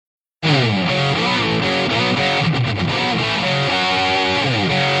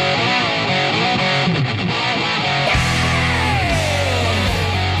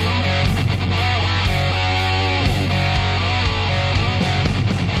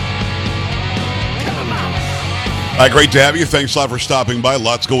Hi, great to have you. Thanks a lot for stopping by.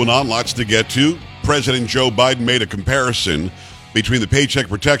 Lots going on, lots to get to. President Joe Biden made a comparison between the Paycheck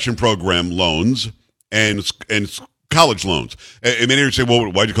Protection Program loans and college loans. And many would say,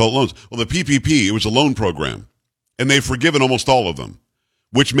 well, why'd you call it loans? Well, the PPP, it was a loan program, and they've forgiven almost all of them,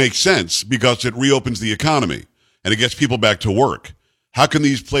 which makes sense because it reopens the economy and it gets people back to work. How can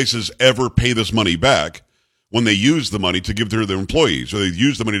these places ever pay this money back when they use the money to give to their employees, or they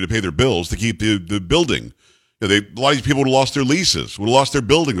use the money to pay their bills to keep the building? A lot of these people would have lost their leases, would have lost their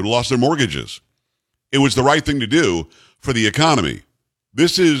building, would have lost their mortgages. It was the right thing to do for the economy. You're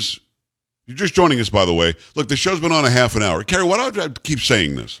just joining us, by the way. Look, the show's been on a half an hour. Carrie, why do I keep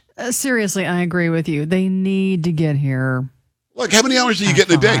saying this? Seriously, I agree with you. They need to get here. Look, how many hours do you get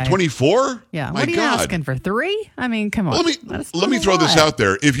in a day? 24? Yeah. My what are you God. asking for? 3? I mean, come on. Let me throw this out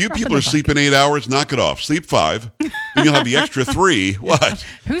there. If you people are sleeping 8 hours, knock it off. Sleep 5. Then you'll have the extra 3. What?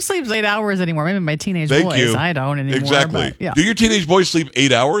 Who sleeps 8 hours anymore? Maybe my teenage boys. You. I don't anymore. Exactly. But, yeah. Do your teenage boys sleep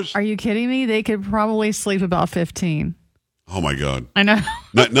 8 hours? Are you kidding me? They could probably sleep about 15. Oh my God! I know.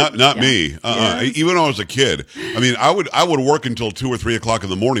 Not me. Yes. Even when I was a kid, I mean, I would work until 2 or 3 o'clock in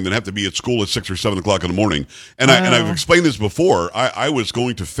the morning, then have to be at school at 6 or 7 o'clock in the morning. And I've explained this before. I was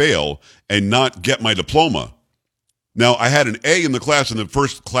going to fail and not get my diploma. Now I had an A in the class, and the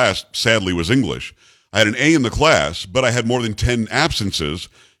first class sadly was English. I had an A in the class, but I had more than 10 absences.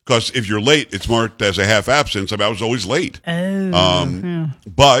 Because if you're late, it's marked as a half absence. I mean, I was always late. Yeah.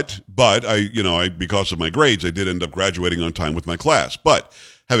 But I because of my grades, I did end up graduating on time with my class. But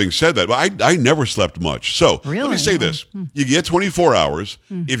having said that, I never slept much. So really? Let me say this: you get 24 hours.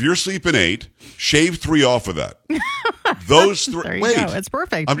 If you're sleeping 8, shave 3 off of that. Those 3. There you wait, go. It's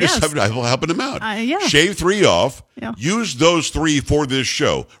perfect. I'm just helping him out. Yeah. Shave 3 off. Yeah. Use those 3 for this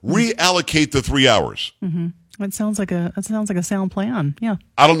show. Reallocate the 3 hours. Mm-hmm. It sounds like a sound plan. Yeah.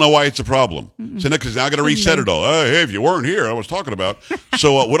 I don't know why it's a problem. So because now I got to reset it all. Hey, if you weren't here, I was talking about.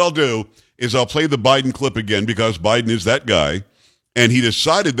 So what I'll do is I'll play the Biden clip again because Biden is that guy, and he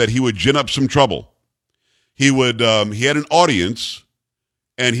decided that he would gin up some trouble. He had an audience,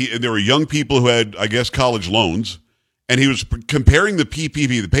 and there were young people who had, I guess, college loans, and he was comparing the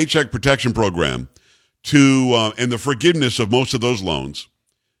PPP, the Paycheck Protection Program, to and the forgiveness of most of those loans,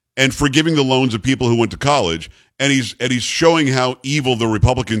 and forgiving the loans of people who went to college, and he's showing how evil the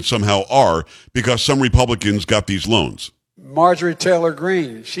Republicans somehow are because some Republicans got these loans. Marjorie Taylor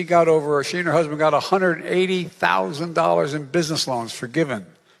Greene, she and her husband got $180,000 in business loans forgiven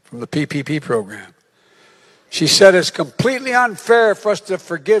from the PPP program. She said it's completely unfair for us to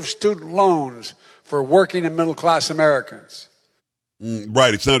forgive student loans for working and middle-class Americans.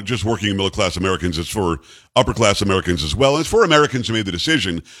 Right. It's not just working middle-class Americans. It's for upper-class Americans as well. And it's for Americans who made the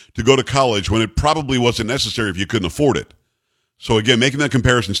decision to go to college when it probably wasn't necessary if you couldn't afford it. So, again, making that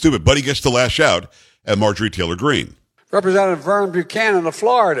comparison stupid. But he gets to lash out at Marjorie Taylor Greene. Representative Vern Buchanan of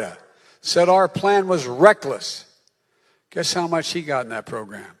Florida said our plan was reckless. Guess how much he got in that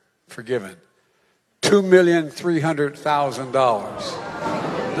program? Forgiven.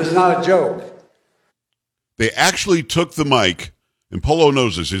 $2,300,000. This is not a joke. They actually took the mic. And Polo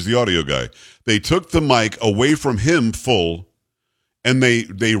knows this, he's the audio guy. They took the mic away from him full, and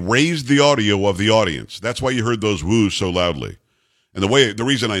they raised the audio of the audience. That's why you heard those woos so loudly. And the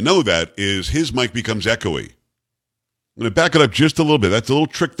reason I know that is his mic becomes echoey. I'm going to back it up just a little bit. That's a little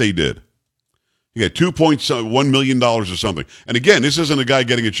trick they did. You got $2.1 million or something. And again, this isn't a guy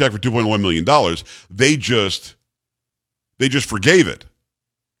getting a check for $2.1 million. They just forgave it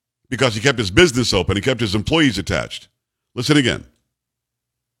because he kept his business open. He kept his employees attached. Listen again.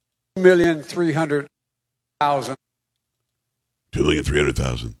 $2,300,000.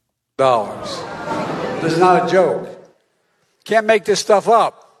 $2,300,000. This is not a joke. Can't make this stuff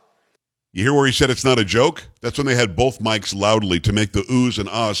up. You hear where he said it's not a joke? That's when they had both mics loudly to make the oohs and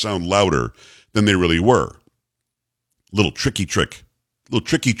ahs sound louder than they really were. Little tricky trick.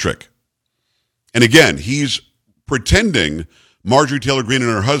 And again, he's pretending Marjorie Taylor Greene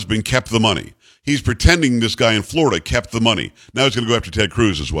and her husband kept the money. He's pretending this guy in Florida kept the money. Now he's going to go after Ted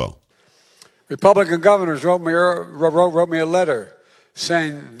Cruz as well. Republican governors wrote me a letter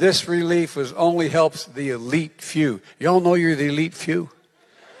saying this relief only helps the elite few. Y'all know you're the elite few?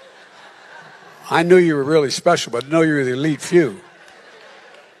 I knew you were really special, but I know you're the elite few.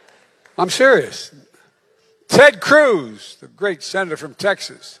 I'm serious. Ted Cruz, the great senator from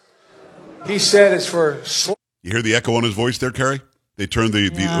Texas, he said it's for... You hear the echo on his voice there, Carrie? They turned the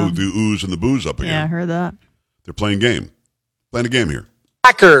oohs and the boos up again. Yeah, I heard that. They're playing a game here.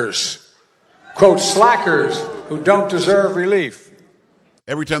 Slackers, quote, slackers who don't deserve relief.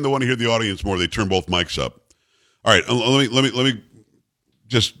 Every time they want to hear the audience more, they turn both mics up. All right, let me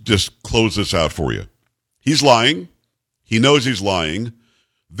just close this out for you. He's lying. He knows he's lying.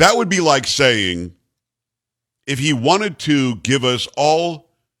 That would be like saying if he wanted to give us all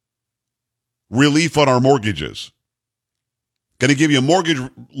relief on our mortgages, going to give you a mortgage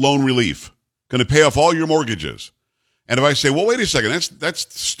loan relief, going to pay off all your mortgages. And if I say, well, wait a second,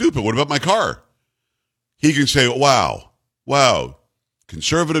 that's stupid. What about my car? He can say, wow,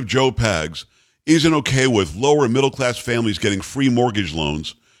 conservative Joe Pags isn't okay with lower and middle class families getting free mortgage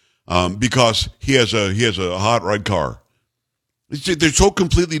loans because he has a hot red car. They're so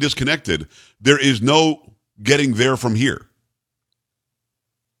completely disconnected. There is no getting there from here.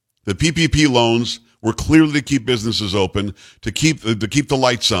 The PPP loans were clearly to keep businesses open, to keep the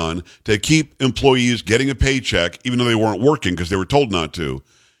lights on, to keep employees getting a paycheck, even though they weren't working because they were told not to.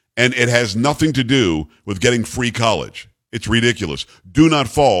 And it has nothing to do with getting free college. It's ridiculous. Do not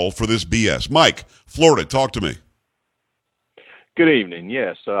fall for this BS. Mike, Florida, talk to me. Good evening.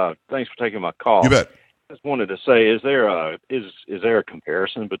 Yes, thanks for taking my call. You bet. Just wanted to say, is there a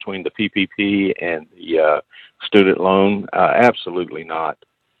comparison between the PPP and the student loan? Absolutely not.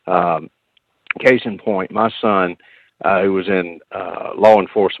 Case in point, my son, who was in law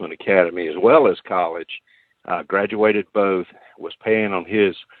enforcement academy as well as college, graduated both, was paying on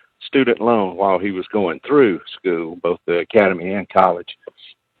his student loan while he was going through school, both the academy and college.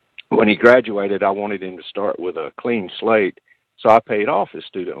 When he graduated, I wanted him to start with a clean slate, so I paid off his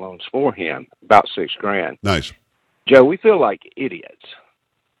student loans for him, about $6,000. Nice. Joe, we feel like idiots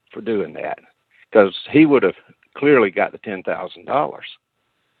for doing that because he would have clearly got the $10,000.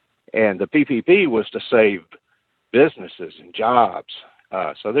 And the PPP was to save businesses and jobs.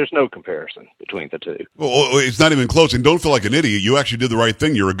 So there's no comparison between the two. Well, it's not even close. And don't feel like an idiot. You actually did the right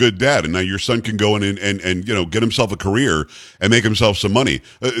thing. You're a good dad. And now your son can go in and get himself a career and make himself some money.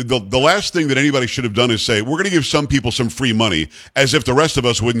 The last thing that anybody should have done is say, we're going to give some people some free money, as if the rest of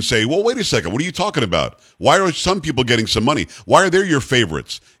us wouldn't say, well, wait a second. What are you talking about? Why are some people getting some money? Why are they your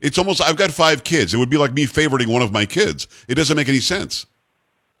favorites? It's almost, I've got 5 kids. It would be like me favoriting one of my kids. It doesn't make any sense.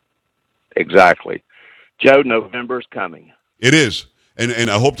 Exactly. Joe, November's coming. It is.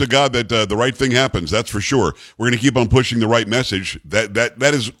 And I hope to God that the right thing happens. That's for sure. We're going to keep on pushing the right message. That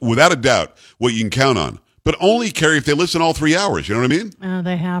is, without a doubt, what you can count on. But only, Carrie, if they listen all 3 hours. You know what I mean?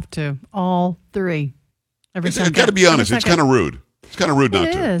 They have to. All 3. I've got to be honest. It's kind of rude. It's kind of rude not to.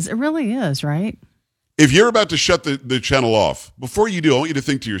 It is. It really is, right? If you're about to shut the channel off, before you do, I want you to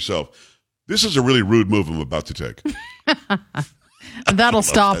think to yourself, this is a really rude move I'm about to take. That'll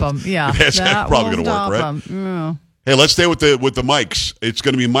stop them. Yeah. That's probably going to work, right? Yeah. Hey, let's stay with the mics. It's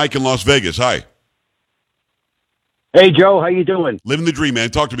going to be Mike in Las Vegas. Hi. Hey, Joe. How you doing? Living the dream, man.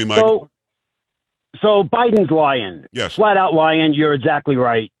 Talk to me, Mike. So Biden's lying. Yes. Flat out lying. You're exactly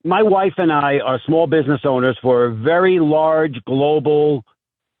right. My wife and I are small business owners for a very large global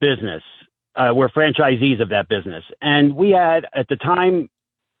business. We're franchisees of that business. And we had, at the time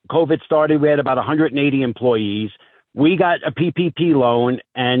COVID started, we had about 180 employees. We got a PPP loan,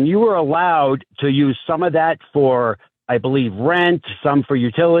 and you were allowed to use some of that for, I believe, rent, some for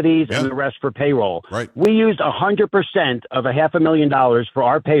utilities, and the rest for payroll. Right. We used 100% of $500,000 for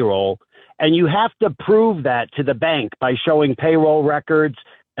our payroll, and you have to prove that to the bank by showing payroll records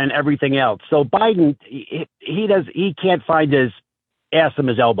and everything else. So Biden, he can't find his ass in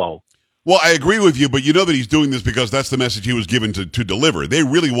his elbow. Well, I agree with you, but you know that he's doing this because that's the message he was given to deliver. They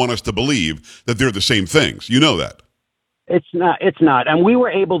really want us to believe that they're the same things. You know that. It's not. And we were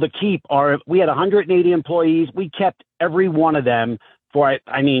able to keep we had 180 employees. We kept every one of them for,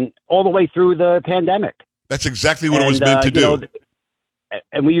 all the way through the pandemic. That's exactly what it was meant to do.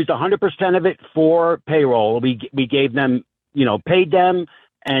 And we used 100% of it for payroll. We gave them, paid them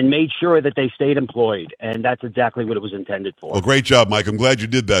and made sure that they stayed employed. And that's exactly what it was intended for. Well, great job, Mike. I'm glad you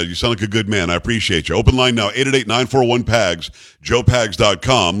did that. You sound like a good man. I appreciate you. Open line now, 888-941-PAGS,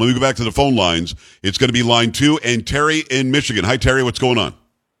 joepags.com. Let me go back to the phone lines. It's going to be line 2 and Terry in Michigan. Hi, Terry. What's going on?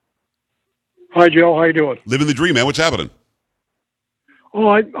 Hi, Joe. How you doing? Living the dream, man. What's happening? Oh,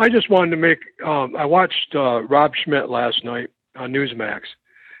 I just wanted to make, I watched Rob Schmidt last night on Newsmax,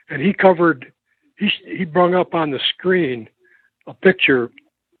 and he brung up on the screen a picture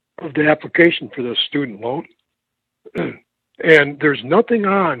of the application for the student loan. And there's nothing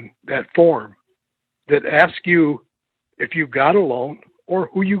on that form that asks you if you got a loan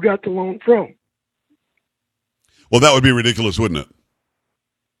or who you got the loan from. Well, that would be ridiculous, wouldn't it?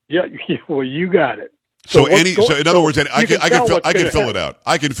 Yeah, well, you got it. So in other words, I can fill it out.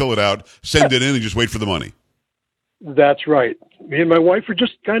 I can fill it out, send it in, and just wait for the money. That's right. Me and my wife were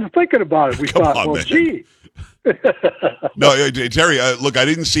just kind of thinking about it. We thought, well, gee, No, Terry. Look, I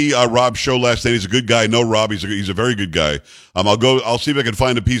didn't see Rob's show last night. He's a good guy. No, Rob, he's a very good guy. I'll see if I can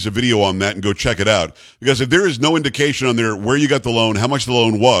find a piece of video on that and go check it out. Because if there is no indication on there where you got the loan, how much the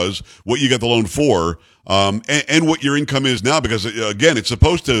loan was, what you got the loan for, and what your income is now, because again, it's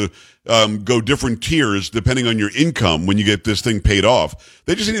supposed to go different tiers depending on your income when you get this thing paid off.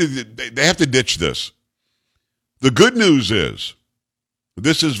 They just they have to ditch this. The good news is,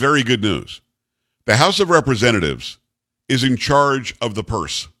 this is very good news. The House of Representatives is in charge of the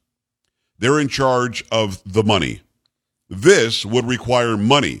purse. They're in charge of the money. This would require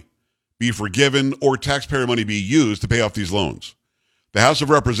money be forgiven or taxpayer money be used to pay off these loans. The House of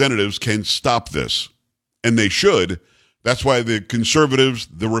Representatives can stop this, and they should. That's why the conservatives,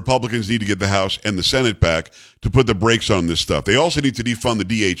 the Republicans need to get the House and the Senate back to put the brakes on this stuff. They also need to defund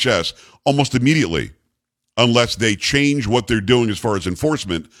the DHS almost immediately, unless they change what they're doing as far as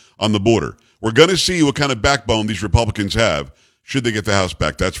enforcement on the border. We're going to see what kind of backbone these Republicans have should they get the House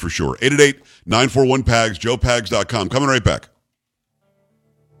back, that's for sure. 888-941-PAGS, joepags.com. Coming right back.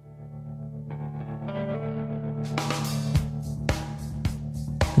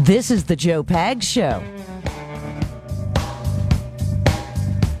 This is the Joe Pags Show.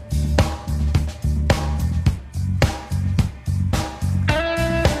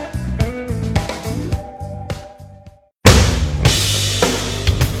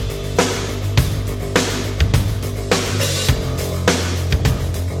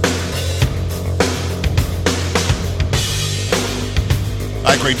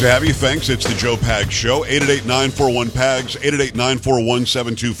 Great to have you. Thanks. It's the Joe Pags Show. 888-941-PAGS,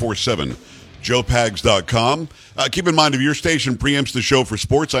 888-941-7247, joepags.com. Keep in mind, if your station preempts the show for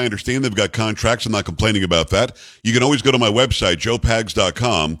sports, I understand they've got contracts. I'm not complaining about that. You can always go to my website,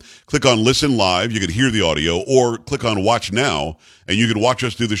 joepags.com, click on Listen Live. You can hear the audio, or click on Watch Now, and you can watch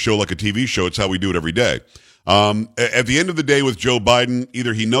us do the show like a TV show. It's how we do it every day. At the end of the day with Joe Biden,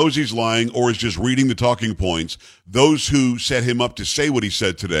 either he knows he's lying or is just reading the talking points. Those who set him up to say what he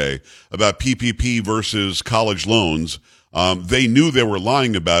said today about PPP versus college loans, they knew they were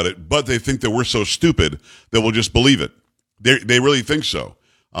lying about it, but they think that we're so stupid that we'll just believe it. They really think so.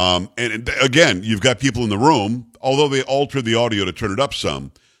 And again, you've got people in the room, although they altered the audio to turn it up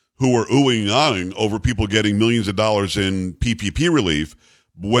some, who are oohing and ahhing over people getting millions of dollars in PPP relief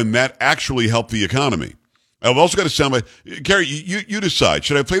when that actually helped the economy. I've also got to sound like, Carrie, you decide.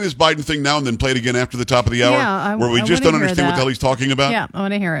 Should I play this Biden thing now and then play it again after the top of the hour? Yeah, where we just don't understand what the hell he's talking about? Yeah, I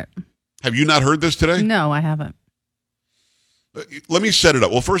want to hear it. Have you not heard this today? No, I haven't. Let me set it up.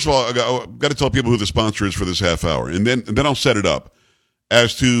 Well, first of all, I've got to tell people who the sponsor is for this half hour, and then I'll set it up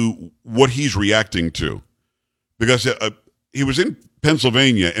as to what he's reacting to. Because he was in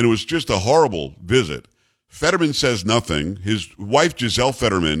Pennsylvania, and it was just a horrible visit. Fetterman says nothing. His wife, Giselle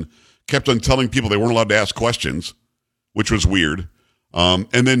Fetterman, kept on telling people they weren't allowed to ask questions, which was weird. And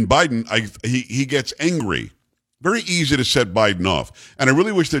then Biden, he gets angry. Very easy to set Biden off. And I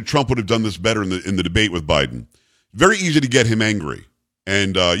really wish that Trump would have done this better in the debate with Biden. Very easy to get him angry.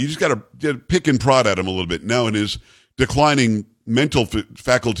 And you just got to pick and prod at him a little bit. Now in his declining mental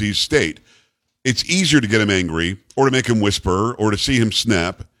faculties state, it's easier to get him angry or to make him whisper or to see him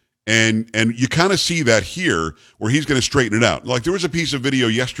snap. And you kind of see that here where he's going to straighten it out. Like there was a piece of video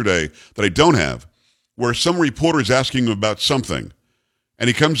yesterday that I don't have where some reporter is asking him about something. And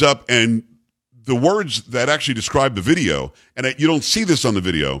he comes up and the words that actually describe the video, and you don't see this on the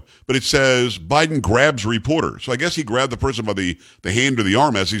video, but it says Biden grabs reporter. So I guess he grabbed the person by the hand or the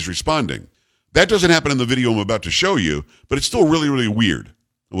arm as he's responding. That doesn't happen in the video I'm about to show you, but it's still really, really weird.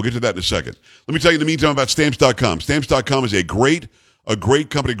 We'll get to that in a second. Let me tell you in the meantime about Stamps.com. Stamps.com is a great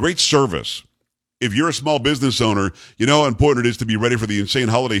company, great service. If you're a small business owner, you know how important it is to be ready for the insane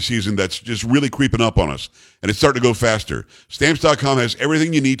holiday season that's just really creeping up on us. And it's starting to go faster. Stamps.com has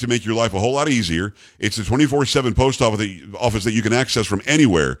everything you need to make your life a whole lot easier. It's a 24/7 post office that you can access from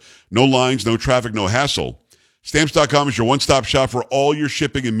anywhere. No lines, no traffic, no hassle. Stamps.com is your one-stop shop for all your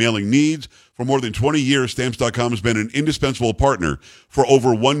shipping and mailing needs. For more than 20 years, Stamps.com has been an indispensable partner for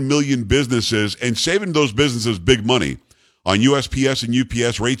over 1 million businesses and saving those businesses big money. On USPS and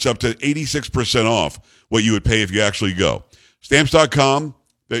UPS, rates up to 86% off what you would pay if you actually go. Stamps.com,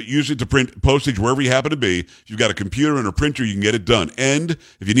 that use it to print postage wherever you happen to be. If you've got a computer and a printer, you can get it done. And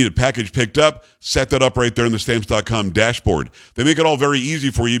if you need a package picked up, set that up right there in the Stamps.com dashboard. They make it all very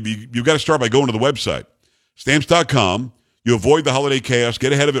easy for you. You've got to start by going to the website. Stamps.com, you avoid the holiday chaos.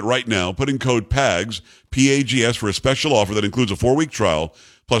 Get ahead of it right now. Put in code PAGS, P-A-G-S, for a special offer that includes a 4-week trial,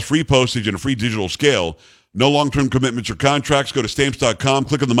 plus free postage and a free digital scale. No long-term commitments or contracts. Go to Stamps.com,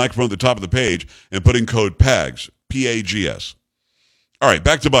 click on the microphone at the top of the page, and put in code PAGS, P-A-G-S. All right,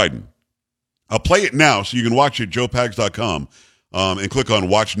 back to Biden. I'll play it now so you can watch it, joepags.com, and click on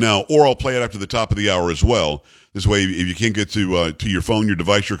Watch Now, or I'll play it after the top of the hour as well. This way, if you can't get to your phone, your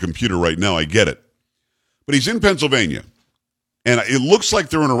device, your computer right now, I get it. But he's in Pennsylvania, and it looks like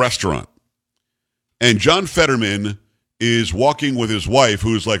they're in a restaurant. And John Fetterman is walking with his wife,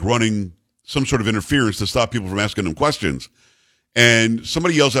 who's like running some sort of interference to stop people from asking him questions. And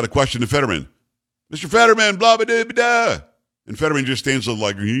somebody yells out a question to Fetterman. Mr. Fetterman, blah, blah, blah, blah. And Fetterman just stands there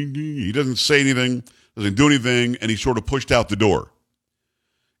like, he doesn't say anything, doesn't do anything, and he's sort of pushed out the door.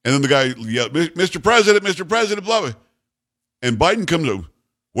 And then the guy yelled, Mr. President, blah, blah. And Biden comes up,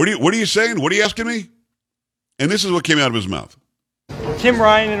 what are you saying? What are you asking me? And this is what came out of his mouth. Tim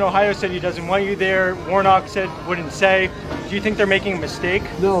Ryan in Ohio said he doesn't want you there. Warnock said wouldn't say. Do you think they're making a mistake?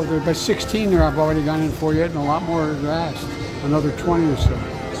 No, there are 16 there I've already gone in for yet, and a lot more are asked. Another 20 or so.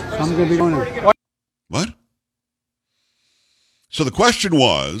 So I'm going to be going in. What? So the question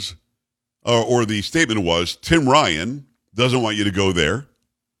was, or the statement was, Tim Ryan doesn't want you to go there.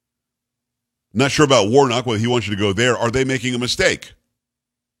 Not sure about Warnock, whether he wants you to go there. Are they making a mistake?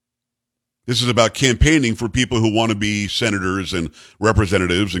 This is about campaigning for people who want to be senators and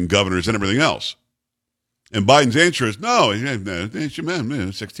representatives and governors and everything else. And Biden's answer is, no,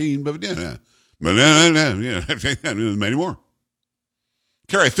 16, but many more.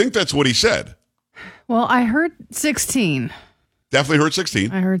 Carrie, I think that's what he said. Well, I heard 16. Definitely heard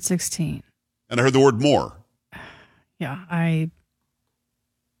 16. I heard 16. And I heard the word more. Yeah, I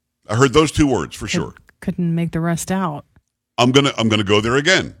heard those two words for sure. Couldn't make the rest out. I'm gonna go there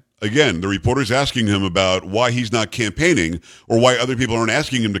again. Again, the reporter's asking him about why he's not campaigning or why other people aren't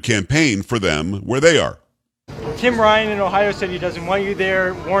asking him to campaign for them where they are. Tim Ryan in Ohio said he doesn't want you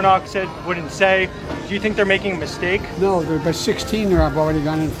there. Warnock said wouldn't say. Do you think they're making a mistake? No, there are 16 there I've already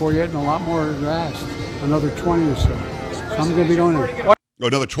gone in for yet, and a lot more are asked. Another 20 or so. So I'm going to be going in. Oh,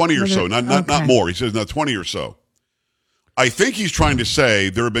 another 20 or so, not more. He says, no, 20 or so. I think he's trying to say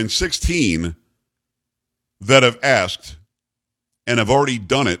there have been 16 that have asked and have already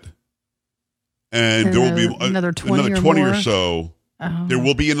done it, and there will be another 20 or so. Oh. There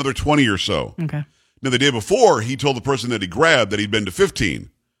will be another 20 or so. Okay. Now, the day before, he told the person that he grabbed that he'd been to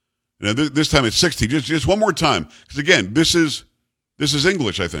 15. Now, this time it's 16. Just one more time, because again, this is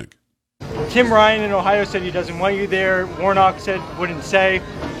English, I think. Tim Ryan in Ohio said he doesn't want you there. Warnock said wouldn't say.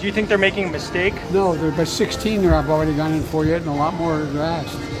 Do you think they're making a mistake? No, there are 16 there I've already gone in for yet, and a lot more are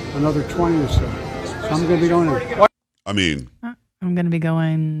asked. Another 20 or so. So I'm going to be going in. I mean, I'm going to be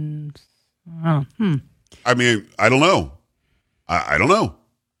going. Oh, I mean, I don't know. I don't know.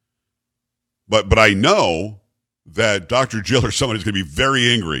 But I know that Dr. Jill or somebody's going to be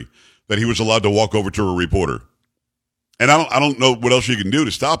very angry that he was allowed to walk over to a reporter. And I don't know what else you can do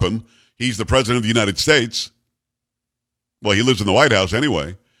to stop him. He's the president of the United States. Well, he lives in the White House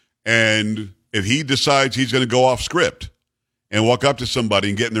anyway. And if he decides he's going to go off script and walk up to somebody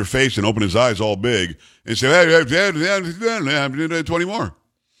and get in their face and open his eyes all big and say, hey, 20 more.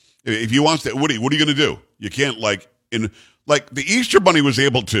 If he wants to, what are you going to do? You can't like the Easter Bunny was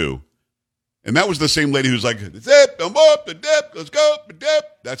able to. And that was the same lady who's like, zip, I'm up, the dip, let's go, the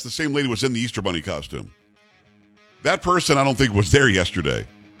dip. That's the same lady who was in the Easter Bunny costume. That person, I don't think, was there yesterday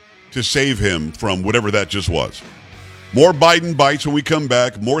to save him from whatever that just was. More Biden bites when we come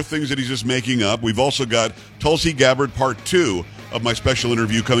back, more things that he's just making up. We've also got Tulsi Gabbard, part 2 of my special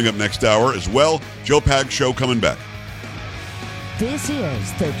interview coming up next hour as well. Joe Pags Show coming back. This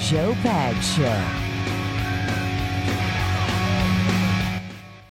is the Joe Pags Show.